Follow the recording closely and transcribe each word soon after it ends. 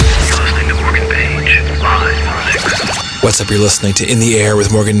What's up? You're listening to In the Air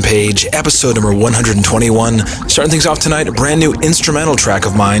with Morgan Page, episode number 121. Starting things off tonight, a brand new instrumental track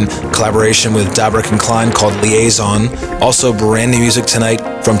of mine, collaboration with Dabruck and Klein called Liason. Also brand new music tonight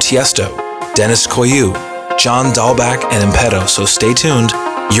from Tiesto, Deniz, Koyu, John Dahlback, and Inpetto. So stay tuned.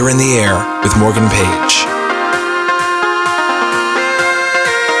 You're in the air with Morgan Page.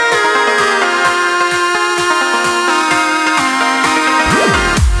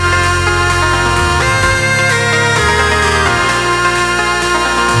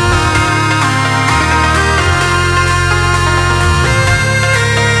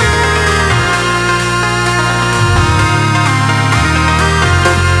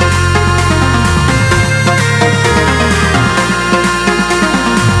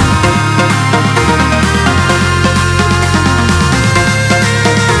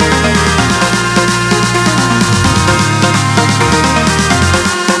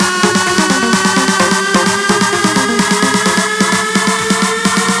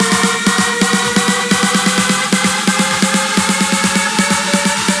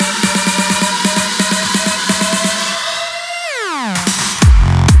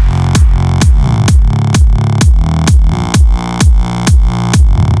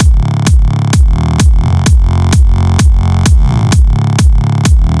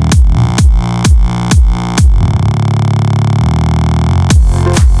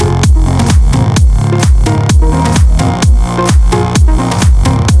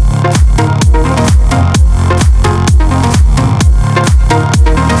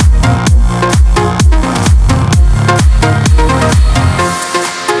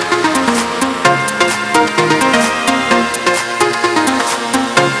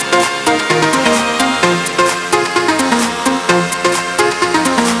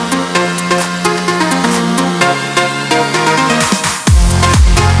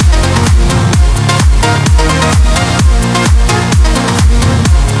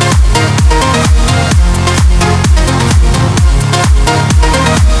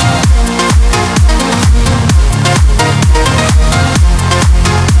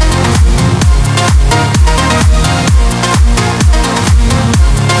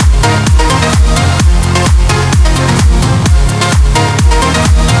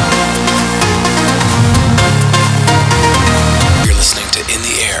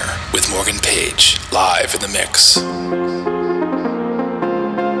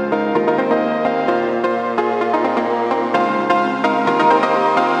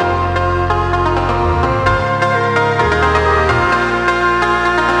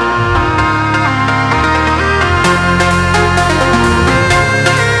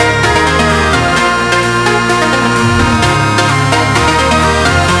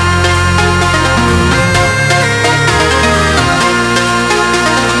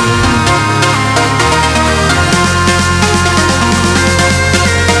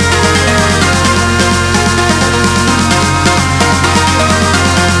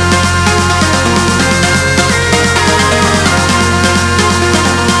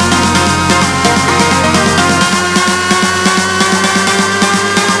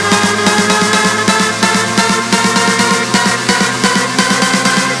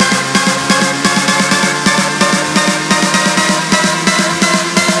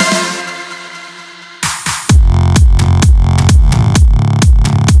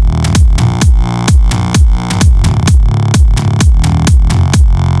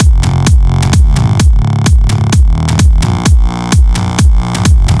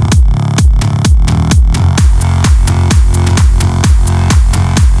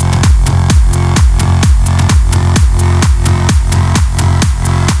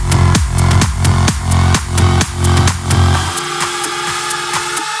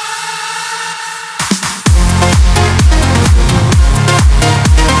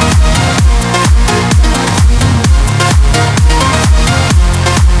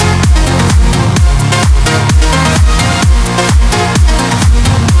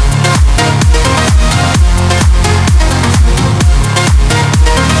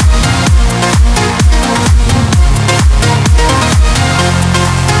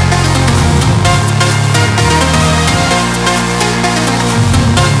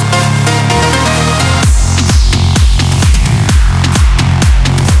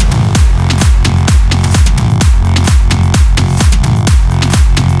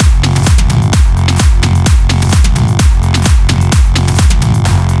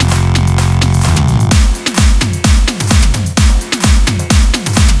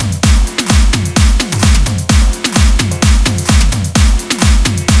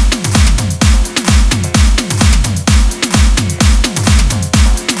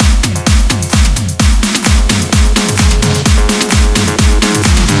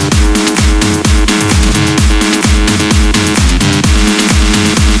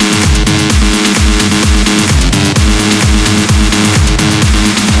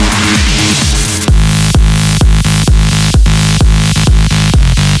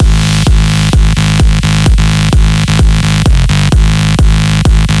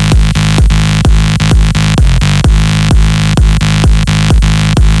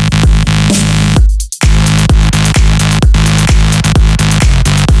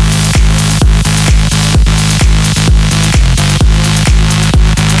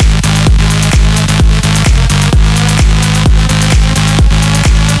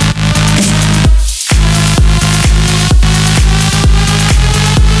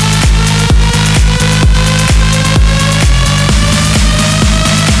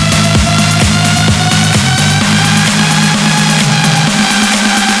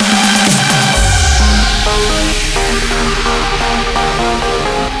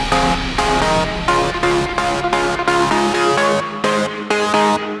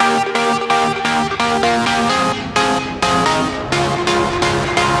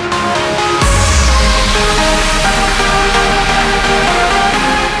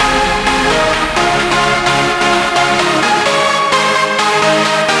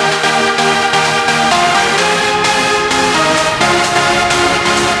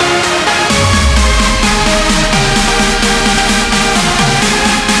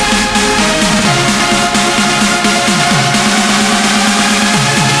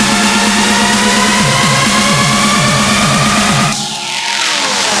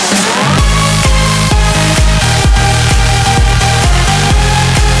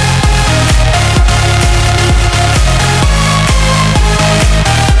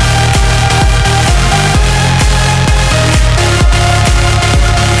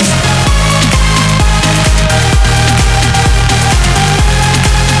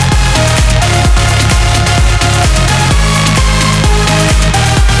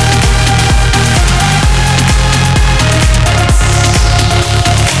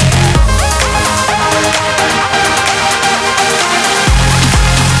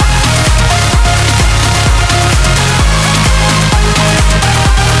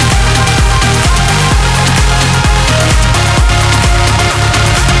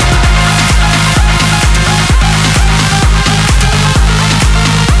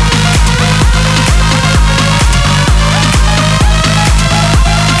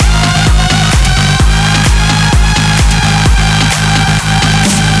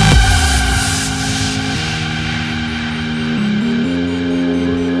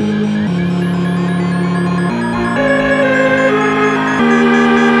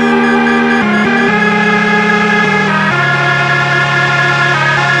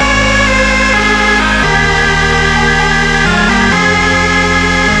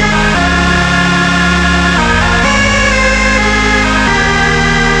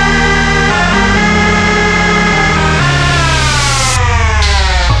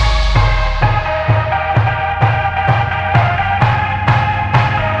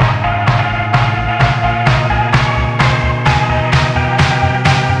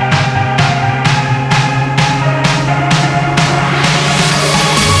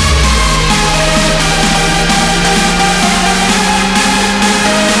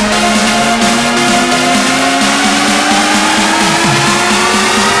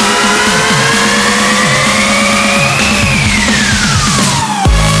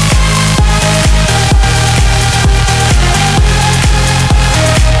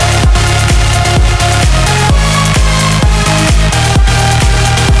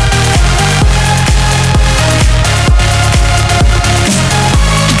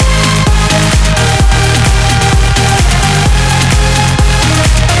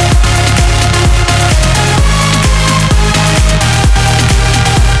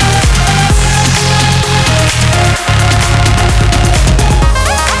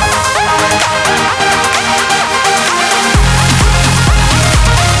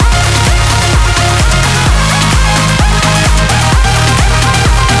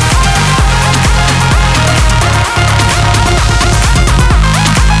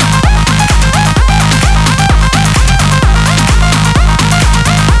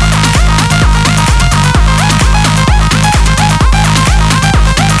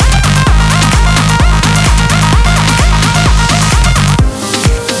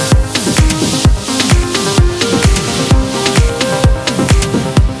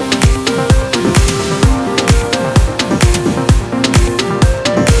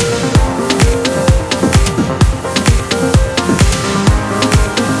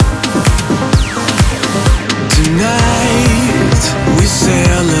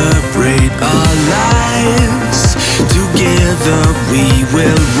 Together we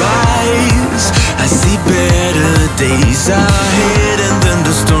will rise. I see better days ahead, and then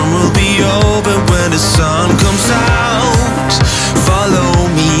the storm will be over when the sun comes out. Follow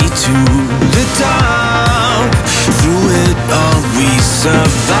me to the top. Through it all we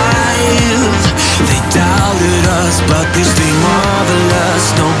survive. They doubted us, but we stay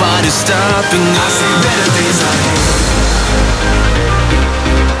marvelous. Nobody's stopping us. I see better days ahead.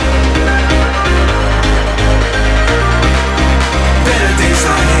 Better days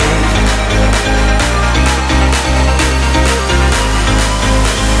ahead.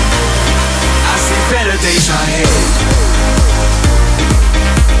 I see better days ahead.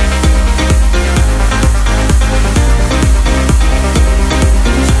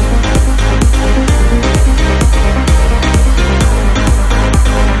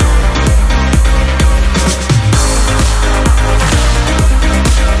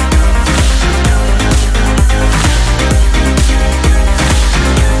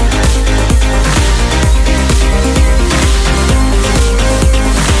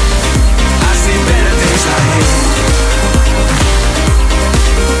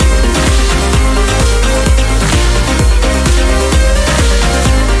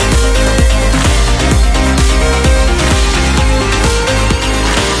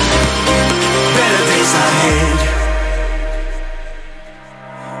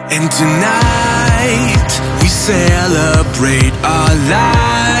 And tonight we celebrate our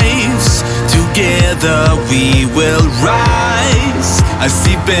lives. Together we will rise. I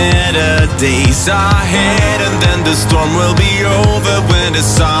see better days ahead, and then the storm will be over when the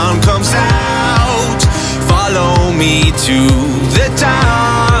sun comes out. Follow me to the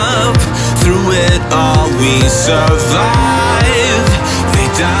top. Through it all we survive. They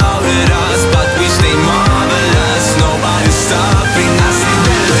doubted us, but we stay marvelous. Nobody's stopping us.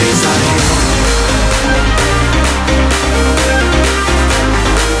 Days ahead.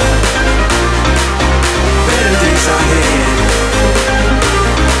 Better days ahead.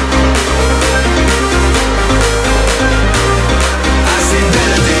 I see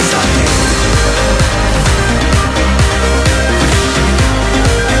better days ahead.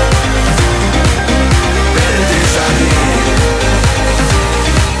 Better days ahead.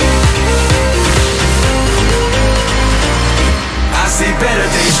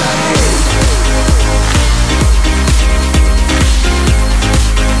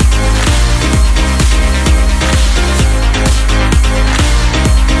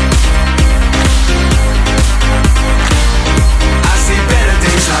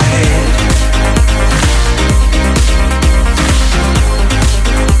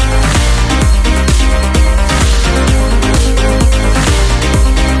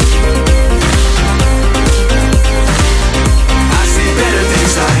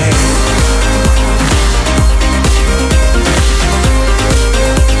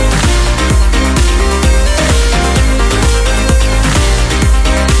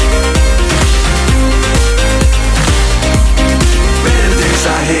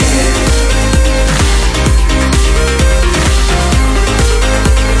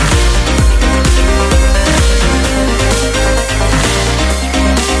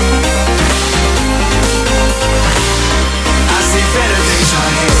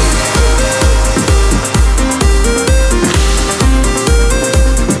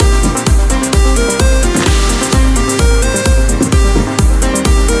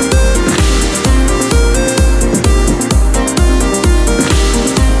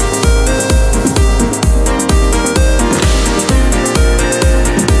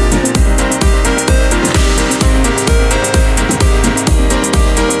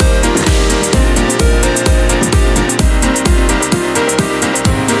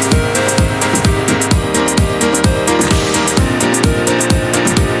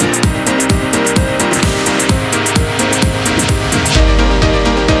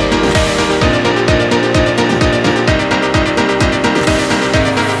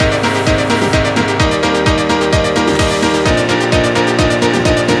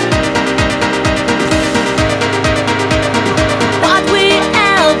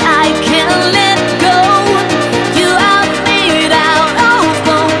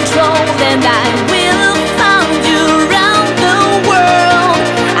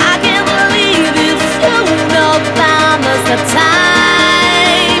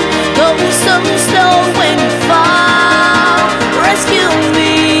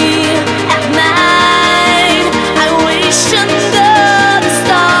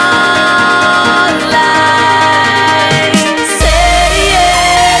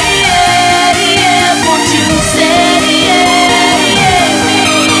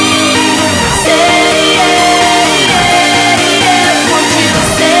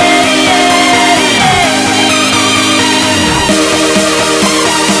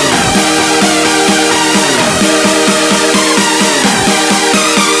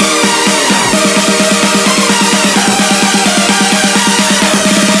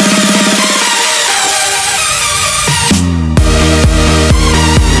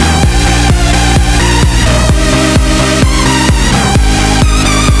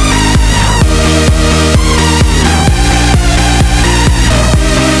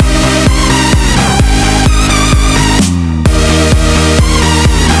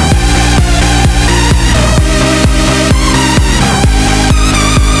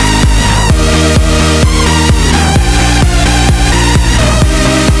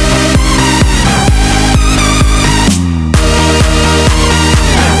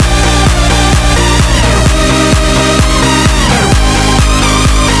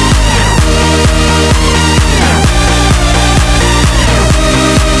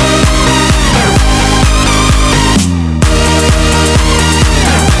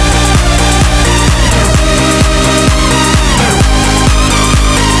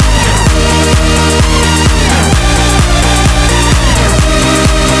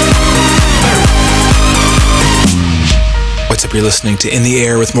 up? You're listening to In the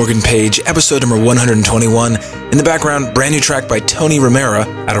Air with Morgan Page, episode number 121. In the background, brand new track by Tony Romera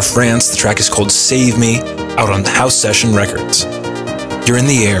out of France. The track is called Save Me, out on Housesession Records. You're in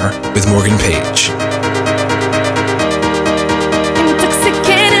the Air with Morgan Page.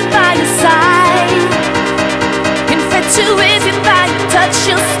 Intoxicated by your side, infatuated by your touch,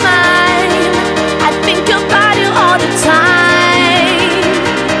 your smile. I think about you all the time.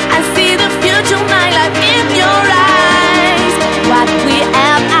 I see the future, my life in your eyes. What we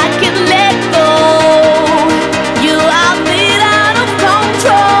have, I can let go. You are made out of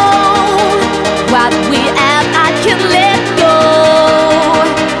control. What we have, I can let go.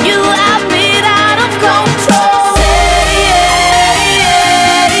 You are made out of control. Say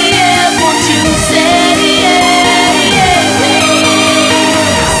yeah, yeah, won't you say yeah, yeah,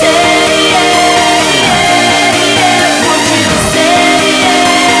 say yeah, yeah, won't you say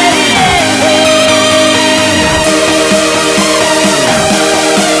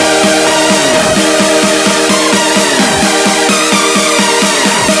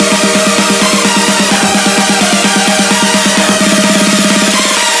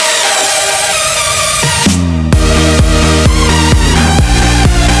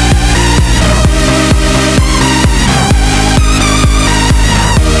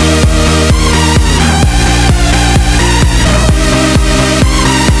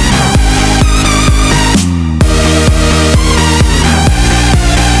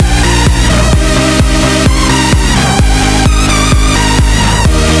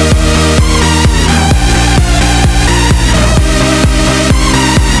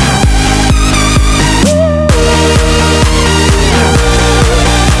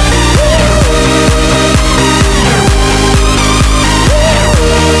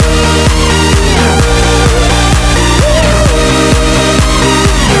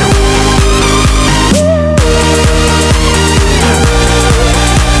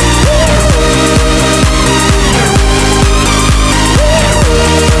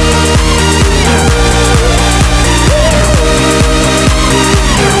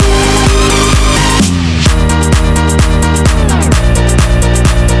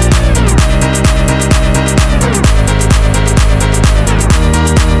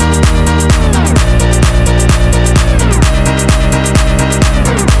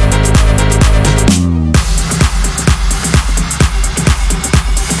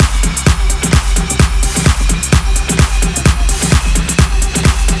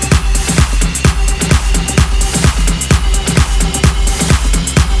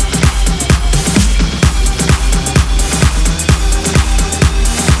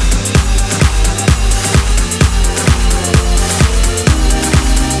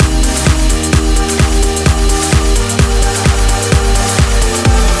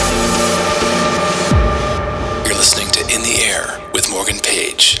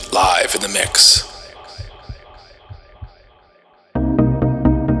live in the mix.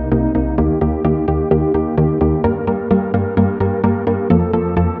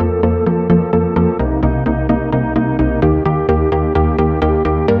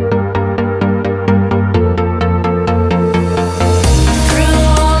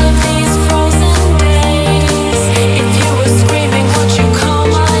 Screaming, would you call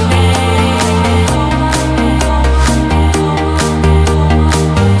my name?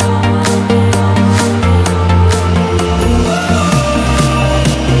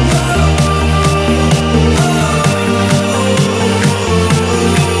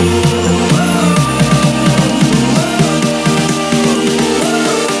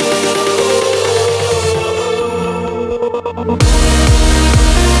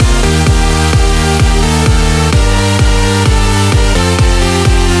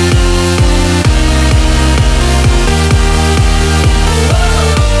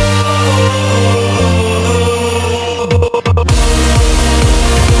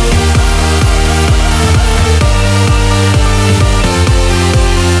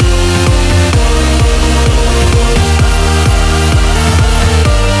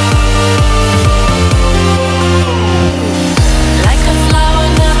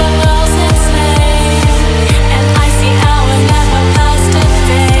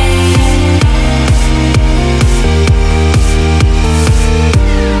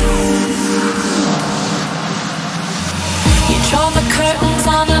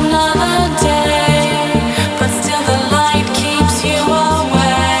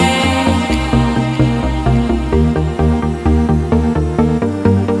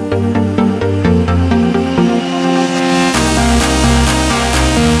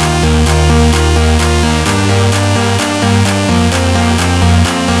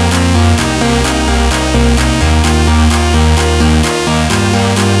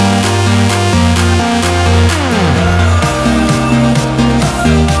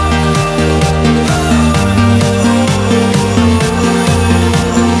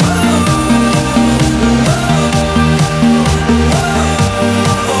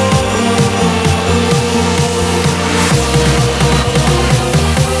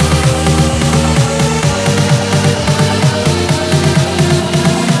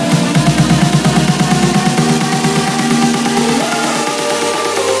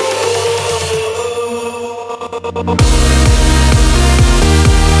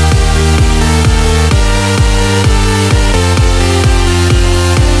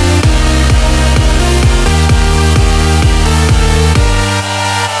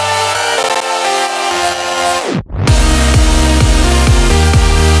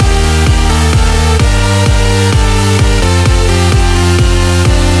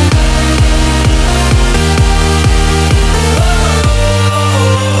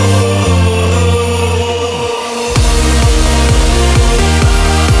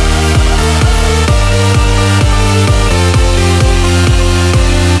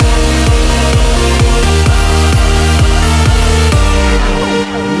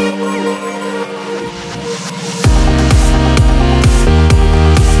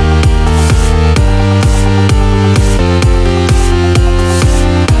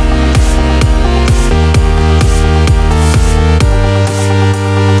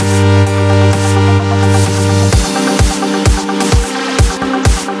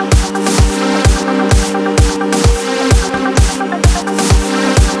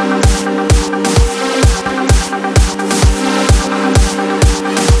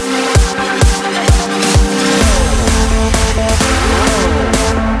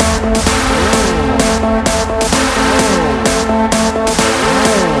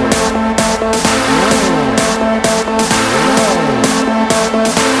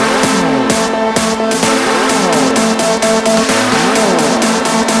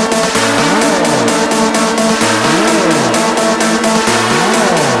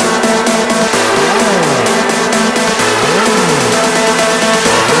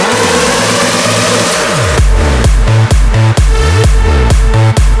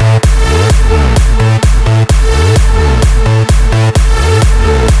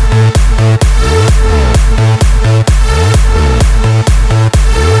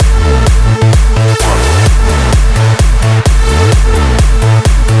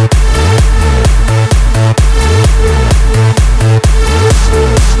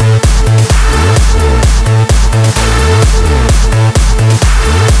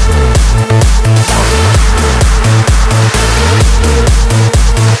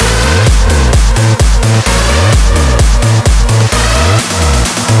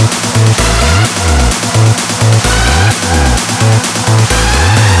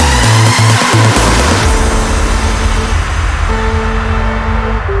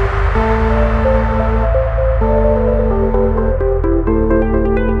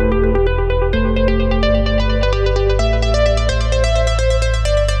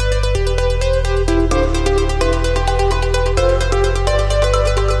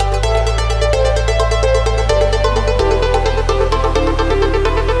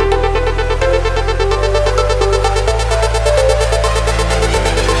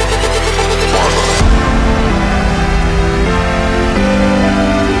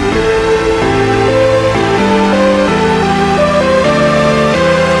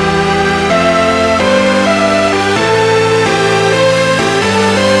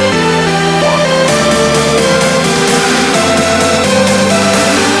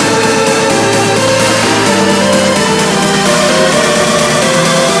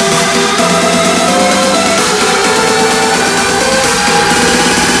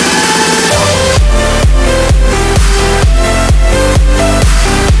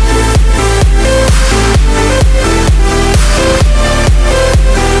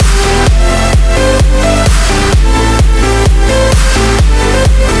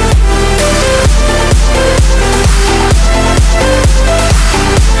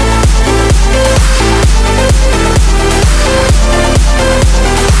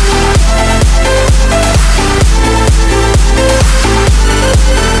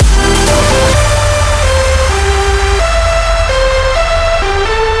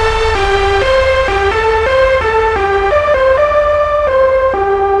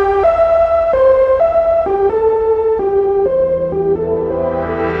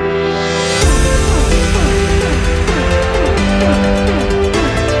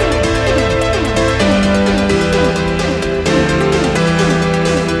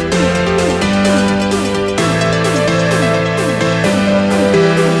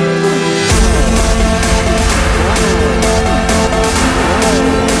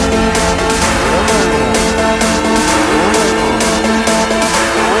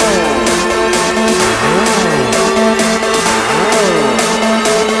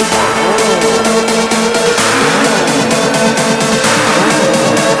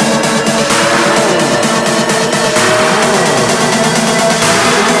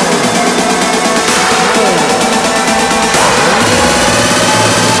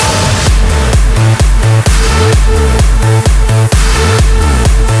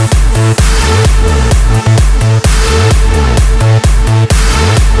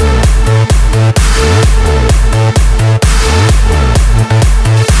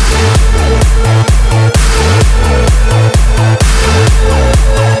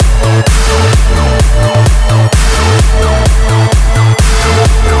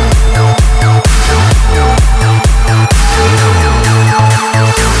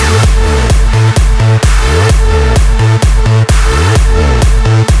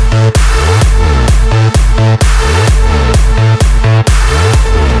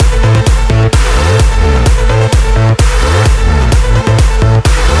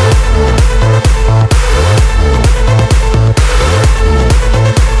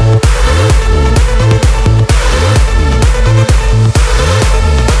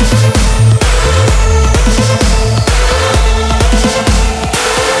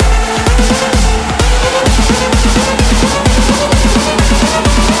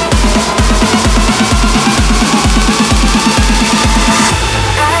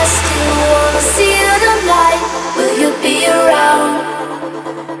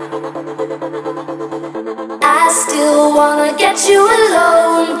 still wanna get you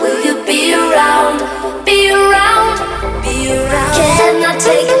alone. Will you be around? Be around? Be around? Can I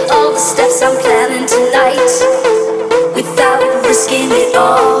take all the steps I'm planning tonight without risking it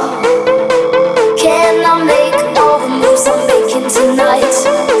all? Can I make all the moves I'm making tonight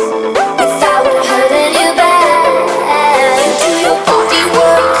without hurting you bad? You do your body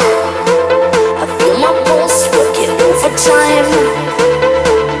work, I feel my pulse working overtime.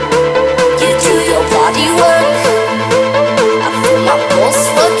 You do your body work, I feel my pulse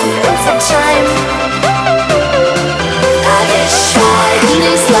working overtime. I get shy in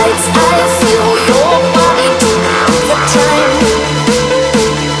these lights, I feel your body doing overtime.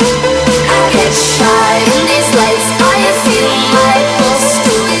 I get shy in these lights, I feel my pulse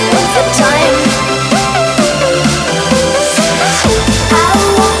doing overtime. I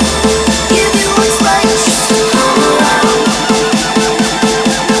won't give you what's right, just to come around.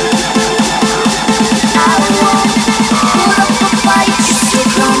 I won't put up a fight, just to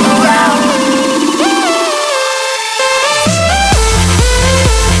come around.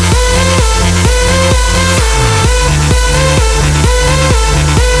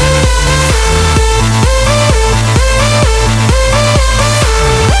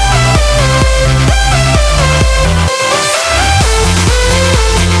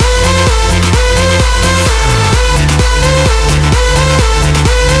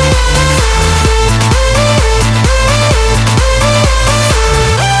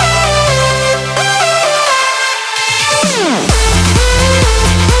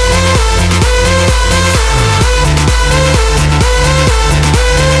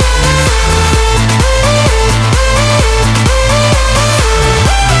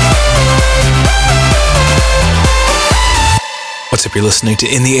 What's up? You're listening to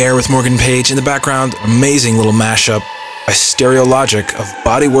In the Air with Morgan Page. In the background, amazing little mashup by Stereotronique of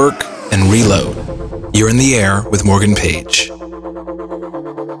Bodywork and Reload. You're in the Air with Morgan Page.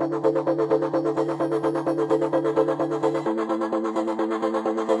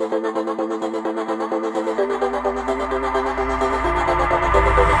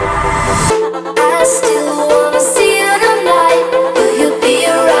 I still wanna see you tonight. Will you be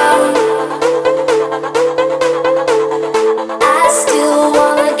around? I still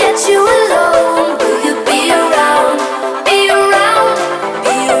wanna get you alone. Will you be around? Be around?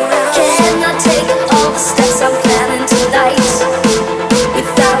 Be around? Can I take all the steps I'm planning tonight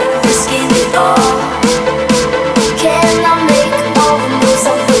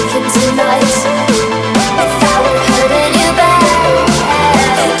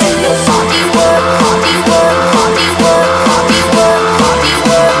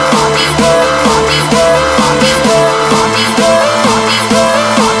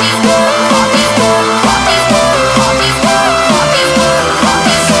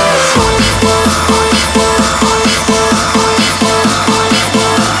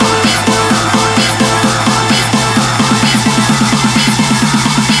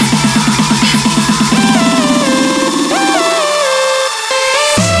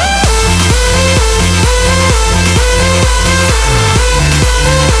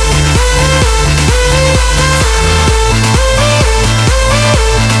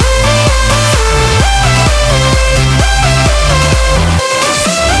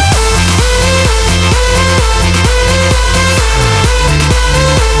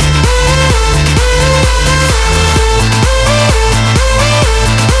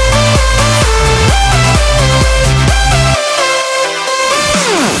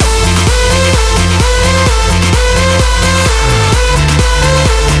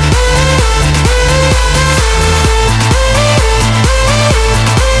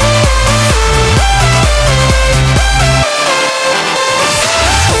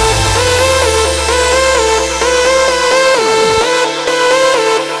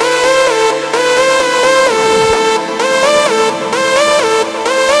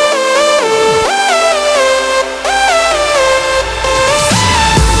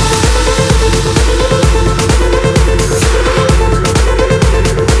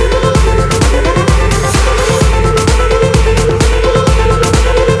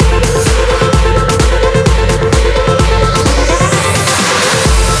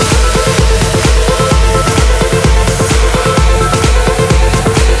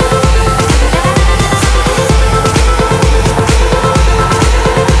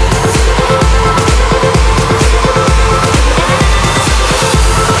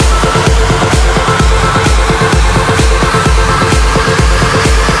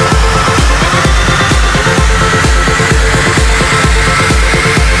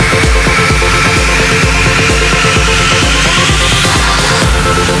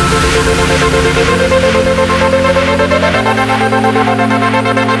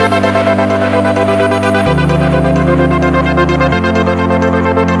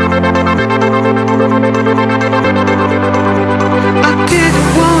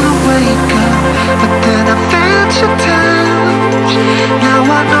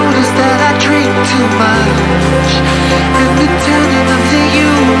too much. And the turning of the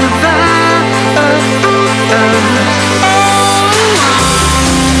universe.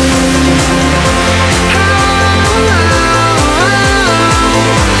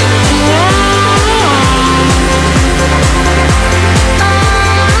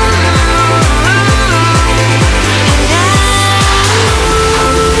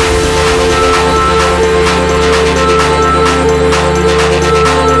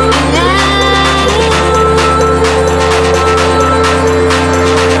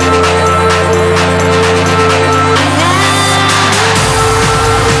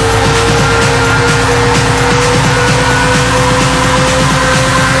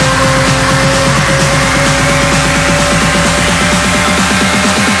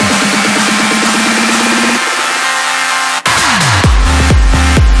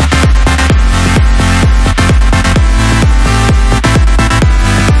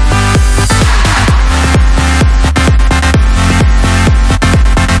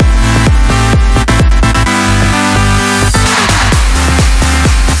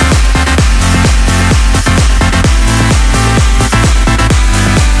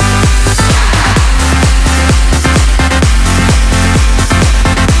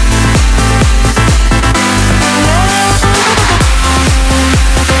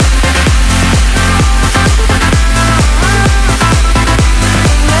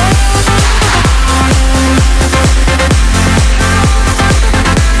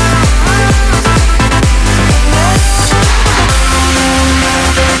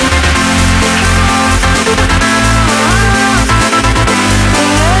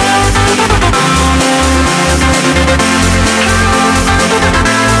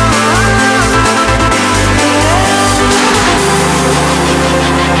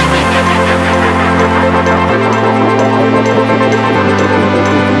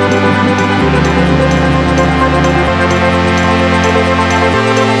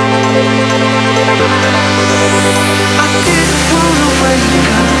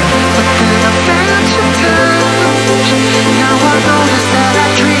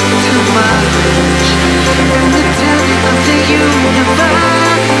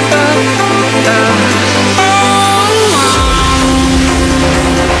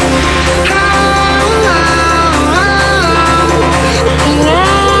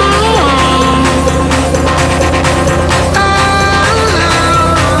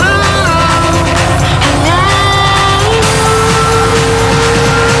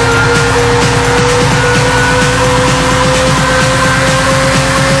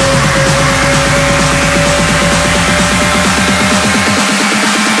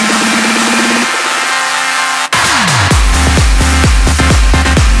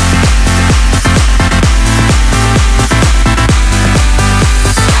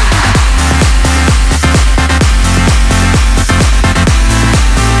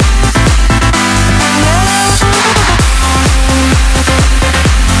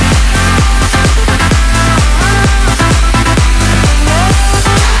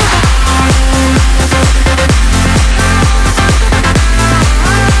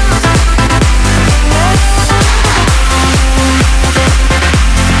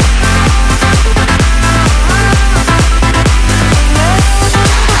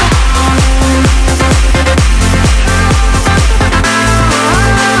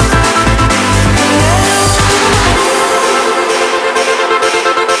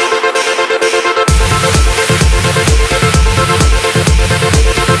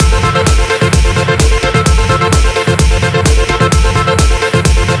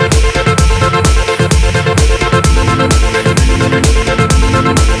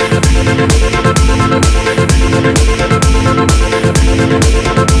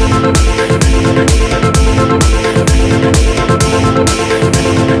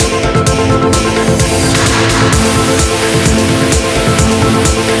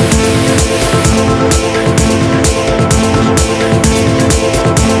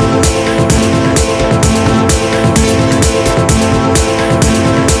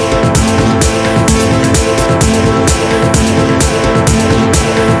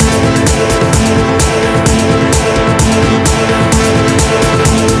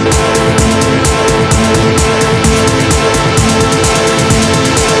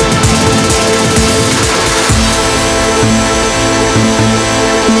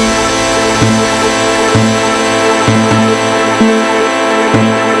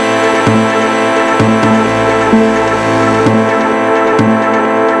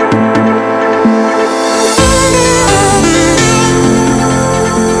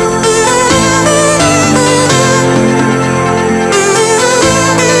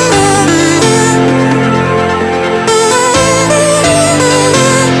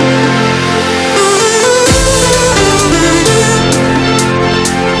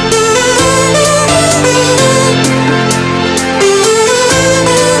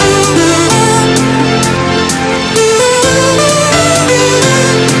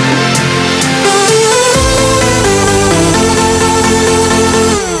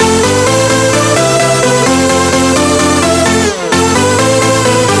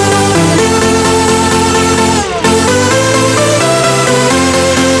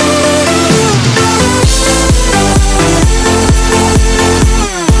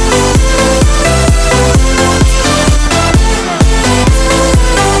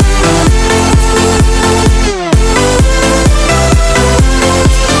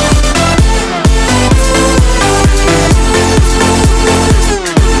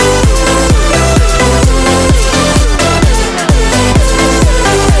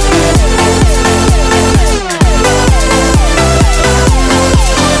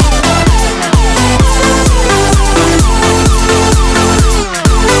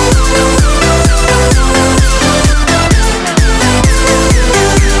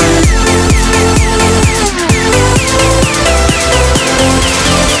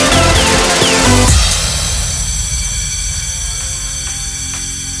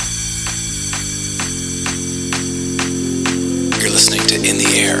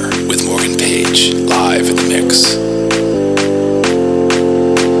 with Morgan Page, live in the mix.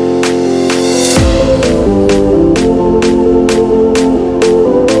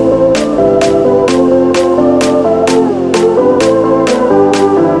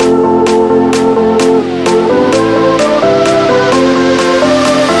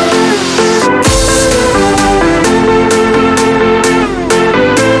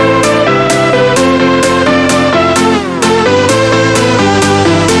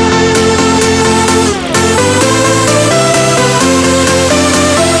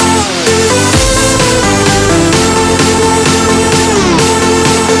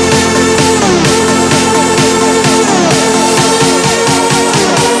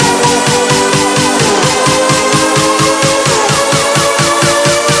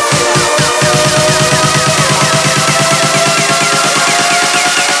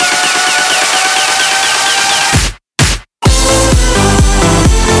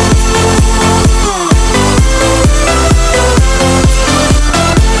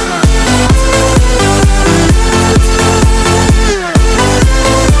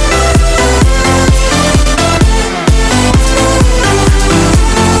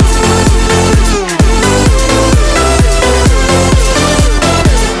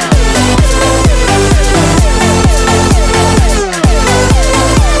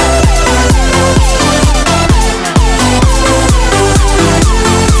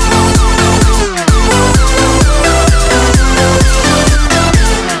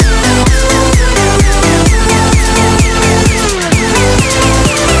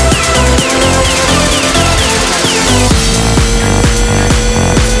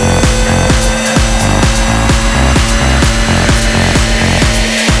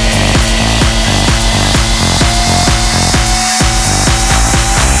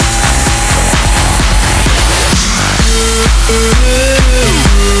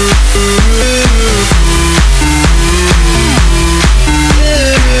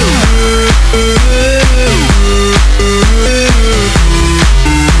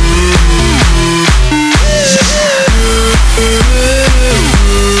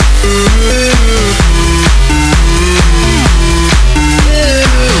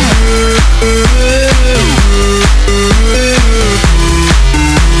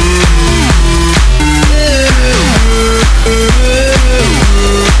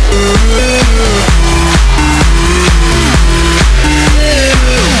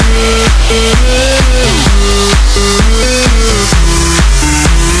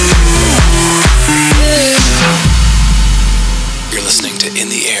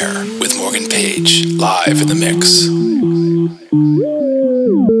 Live in the mix.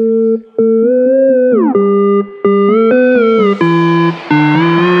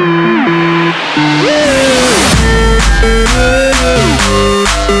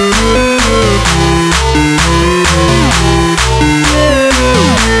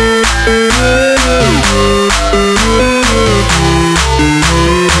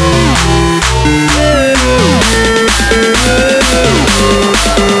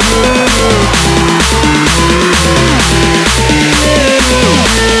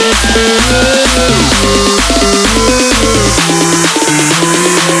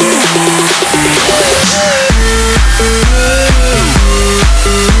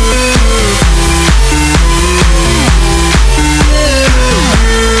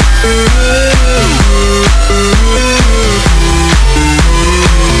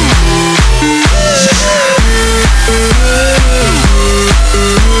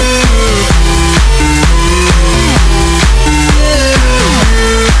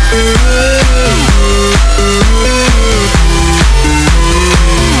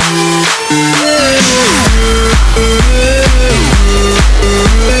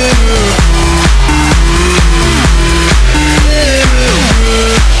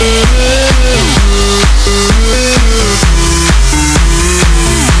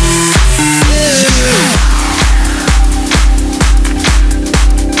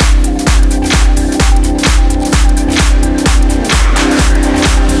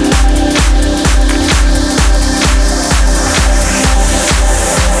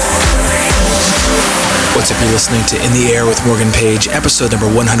 Listening to In the Air with Morgan Page, episode number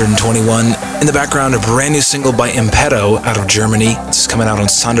 121. In the background, a brand new single by Inpetto out of Germany. This is coming out on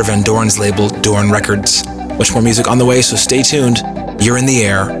Sander van Doorn's label, Doorn Records. Much more music on the way, so stay tuned. You're In the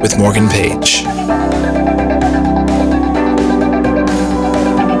Air with Morgan Page.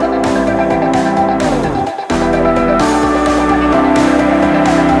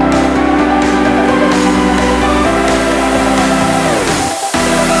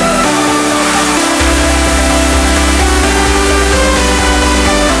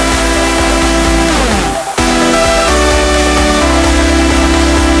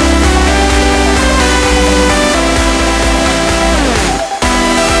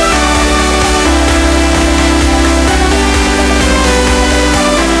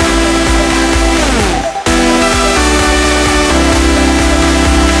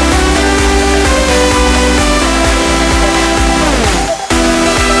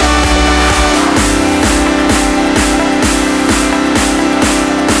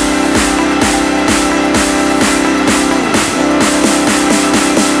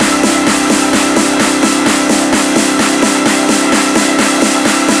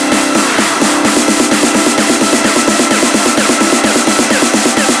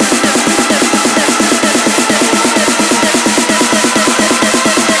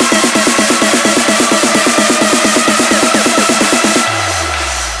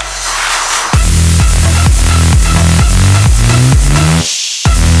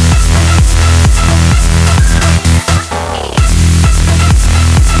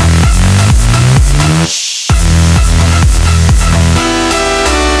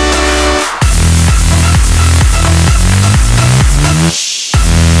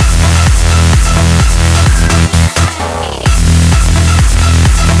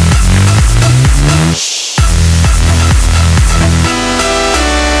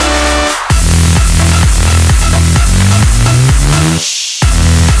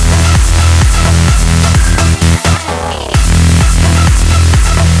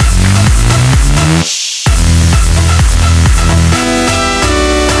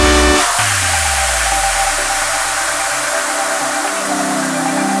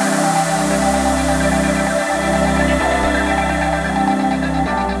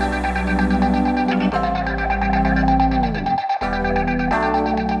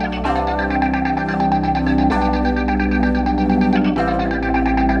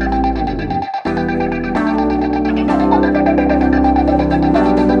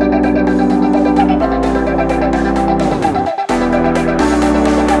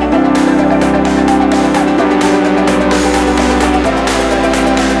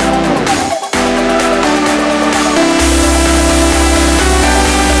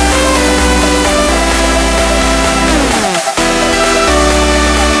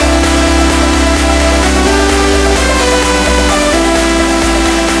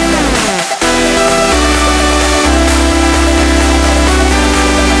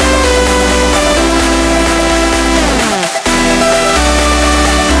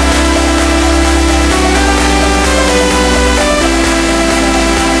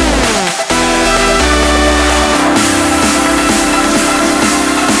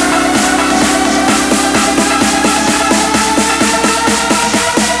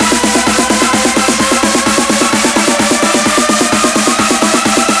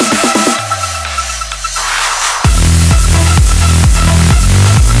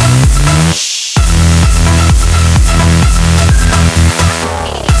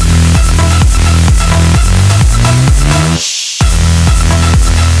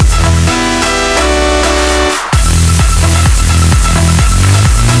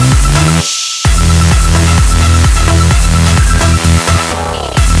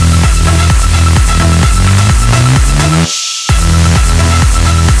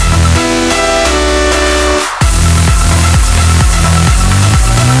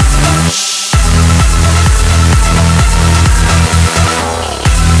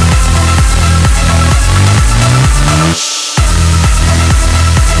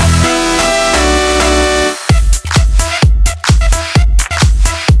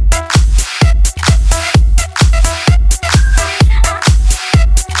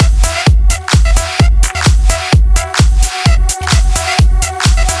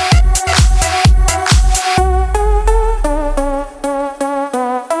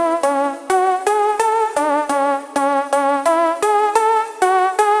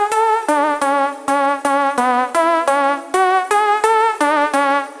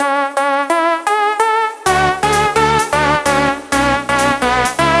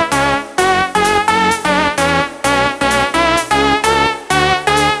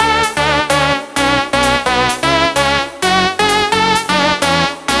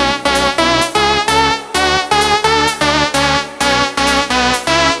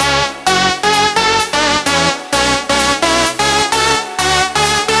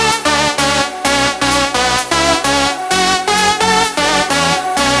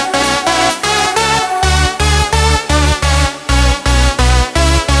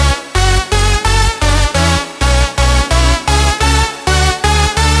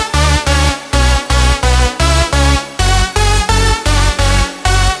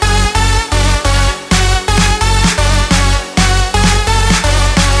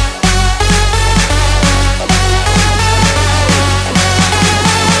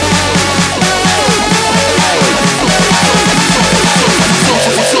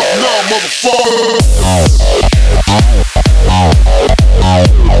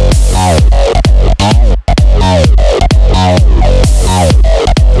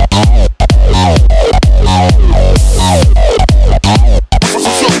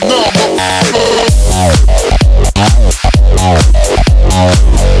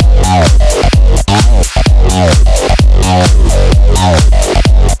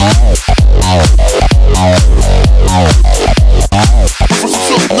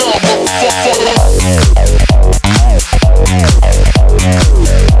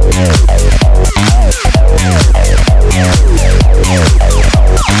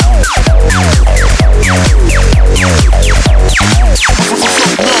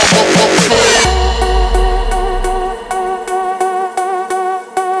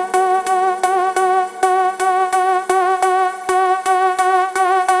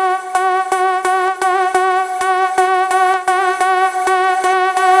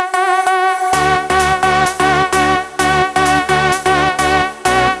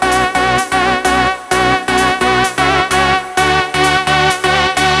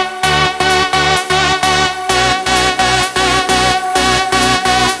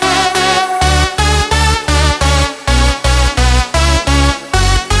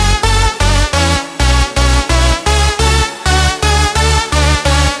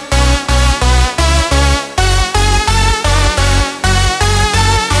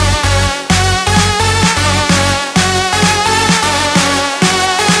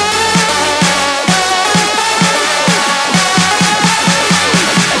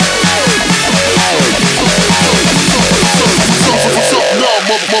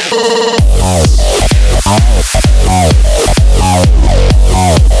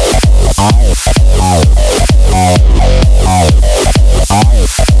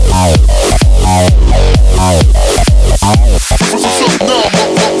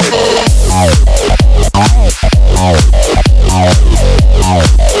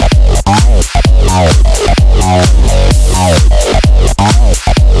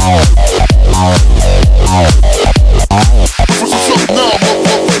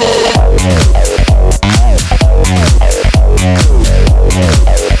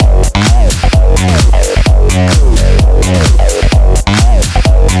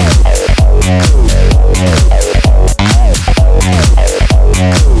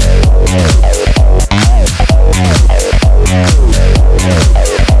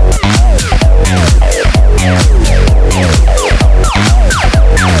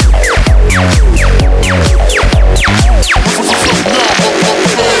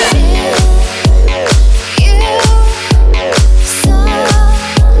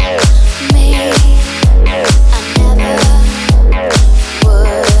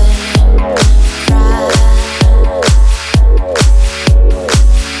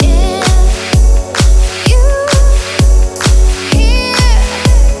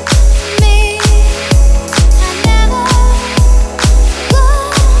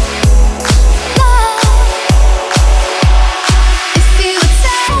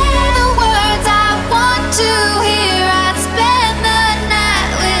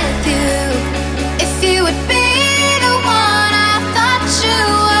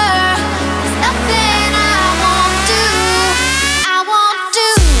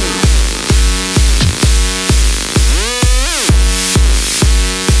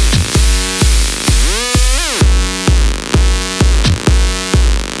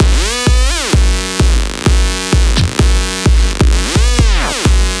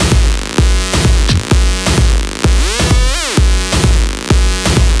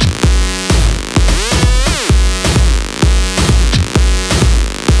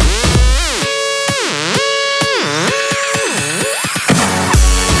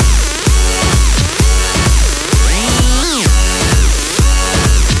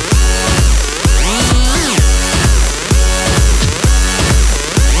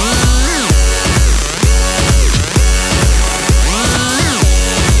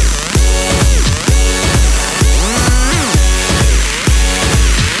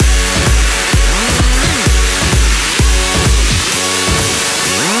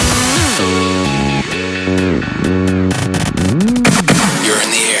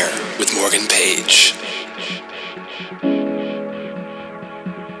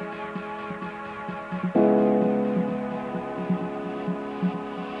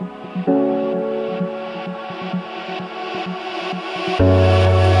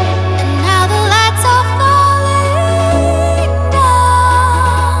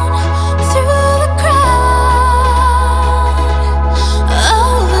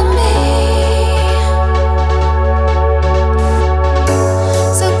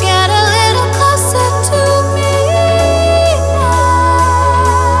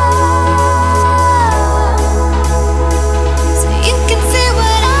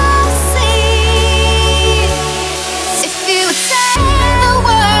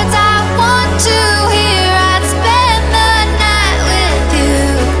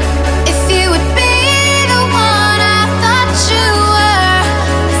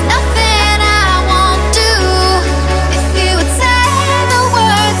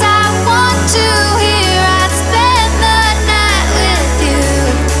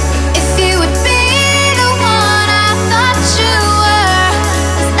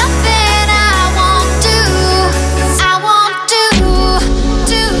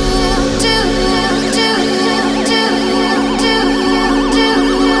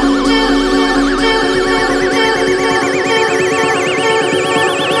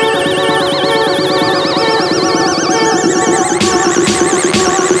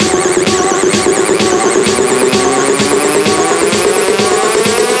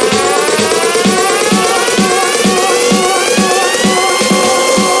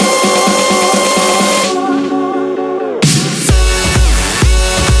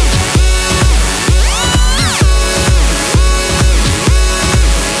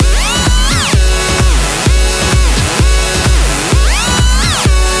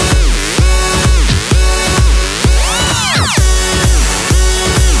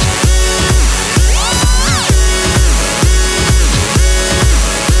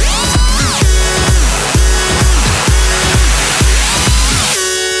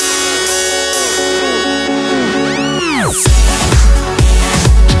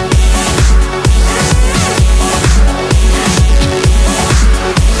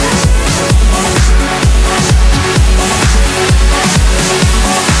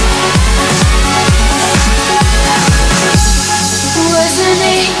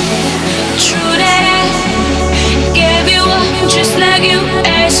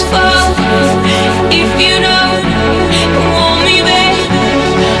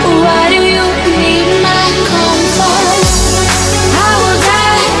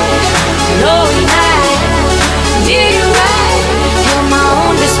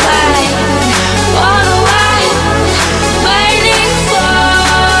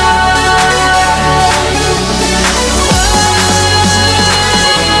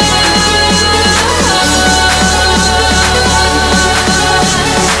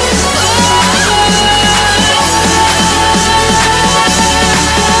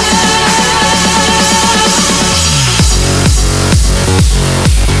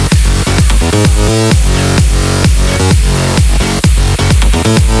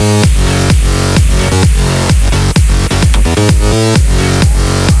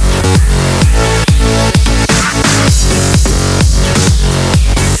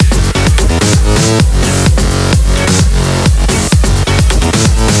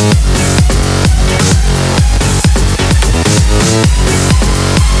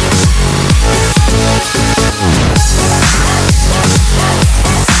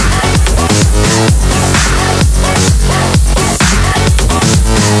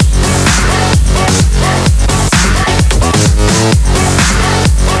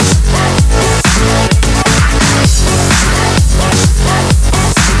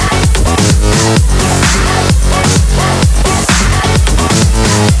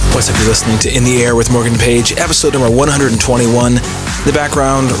 You're listening to In the Air with Morgan Page, episode number 121. In the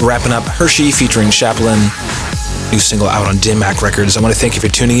background, wrapping up Hershey featuring Chaplin, new single out on Dim-Mak Records. I want to thank you for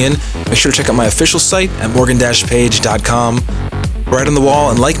tuning in. Make sure to check out my official site at morgan-page.com. Write on the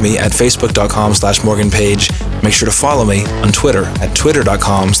wall and like me at facebook.com/morganpage. Make sure to follow me on Twitter at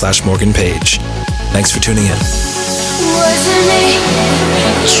twitter.com/morganpage. Thanks for tuning in. Wasn't it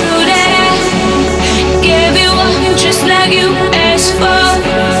true that I gave you up just like you asked for?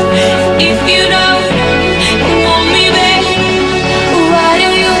 If you don't